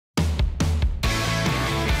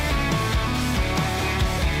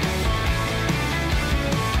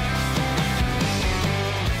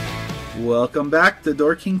Welcome back to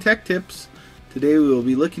DoorKing Tech Tips. Today we will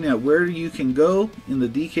be looking at where you can go in the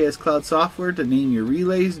DKS Cloud software to name your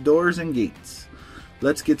relays, doors, and gates.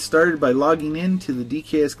 Let's get started by logging in to the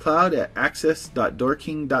DKS Cloud at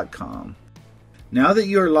access.doorking.com. Now that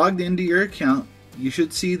you are logged into your account, you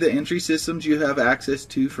should see the entry systems you have access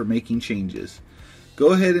to for making changes.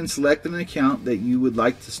 Go ahead and select an account that you would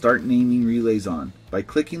like to start naming relays on by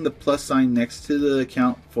clicking the plus sign next to the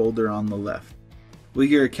account folder on the left. With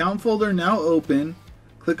your account folder now open,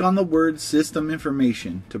 click on the word System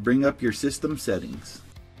Information to bring up your system settings.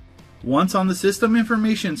 Once on the System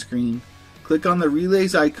Information screen, click on the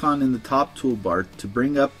Relays icon in the top toolbar to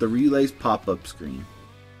bring up the Relays pop-up screen.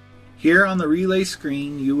 Here on the Relay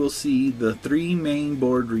screen, you will see the three main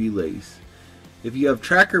board relays. If you have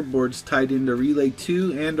tracker boards tied into Relay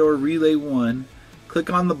 2 and/or Relay 1, click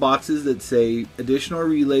on the boxes that say Additional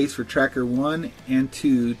Relays for Tracker 1 and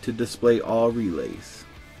 2 to display all relays.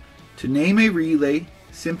 To name a relay,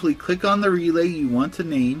 simply click on the relay you want to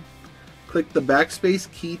name, click the backspace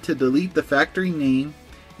key to delete the factory name,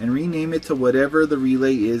 and rename it to whatever the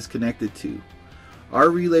relay is connected to. Our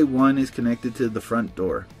Relay 1 is connected to the front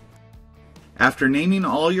door. After naming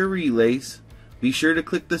all your relays, be sure to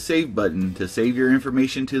click the Save button to save your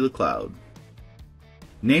information to the cloud.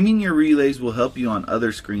 Naming your relays will help you on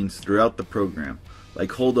other screens throughout the program,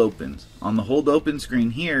 like Hold Opens. On the Hold Open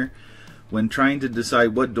screen here, when trying to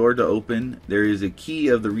decide what door to open, there is a key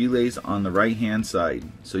of the relays on the right hand side,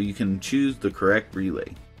 so you can choose the correct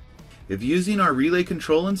relay. If using our Relay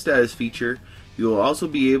Control and Status feature, you will also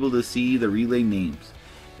be able to see the relay names,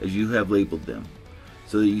 as you have labeled them,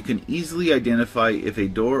 so that you can easily identify if a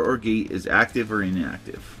door or gate is active or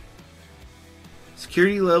inactive.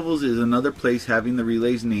 Security levels is another place having the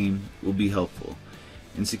relay's name will be helpful.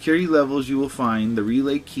 In security levels, you will find the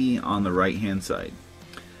relay key on the right hand side.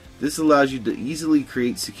 This allows you to easily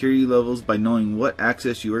create security levels by knowing what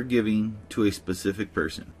access you are giving to a specific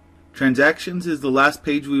person. Transactions is the last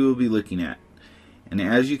page we will be looking at, and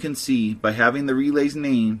as you can see, by having the relays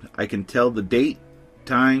named, I can tell the date,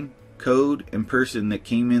 time, code, and person that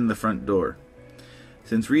came in the front door.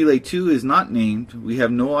 Since Relay 2 is not named, we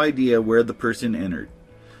have no idea where the person entered.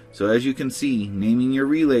 So as you can see, naming your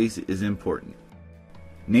relays is important.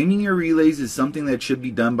 Naming your relays is something that should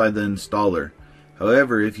be done by the installer.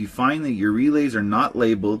 However, if you find that your relays are not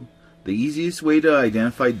labeled, the easiest way to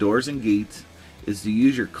identify doors and gates is to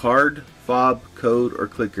use your card, fob, code, or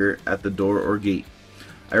clicker at the door or gate.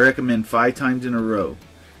 I recommend 5 times in a row.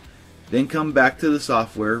 Then come back to the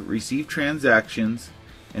software, receive transactions,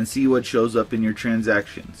 and see what shows up in your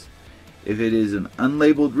transactions. If it is an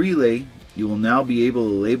unlabeled relay, you will now be able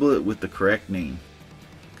to label it with the correct name.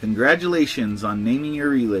 Congratulations on naming your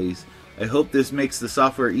relays. I hope this makes the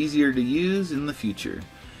software easier to use in the future.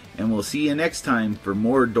 And we'll see you next time for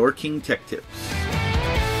more DoorKing Tech Tips.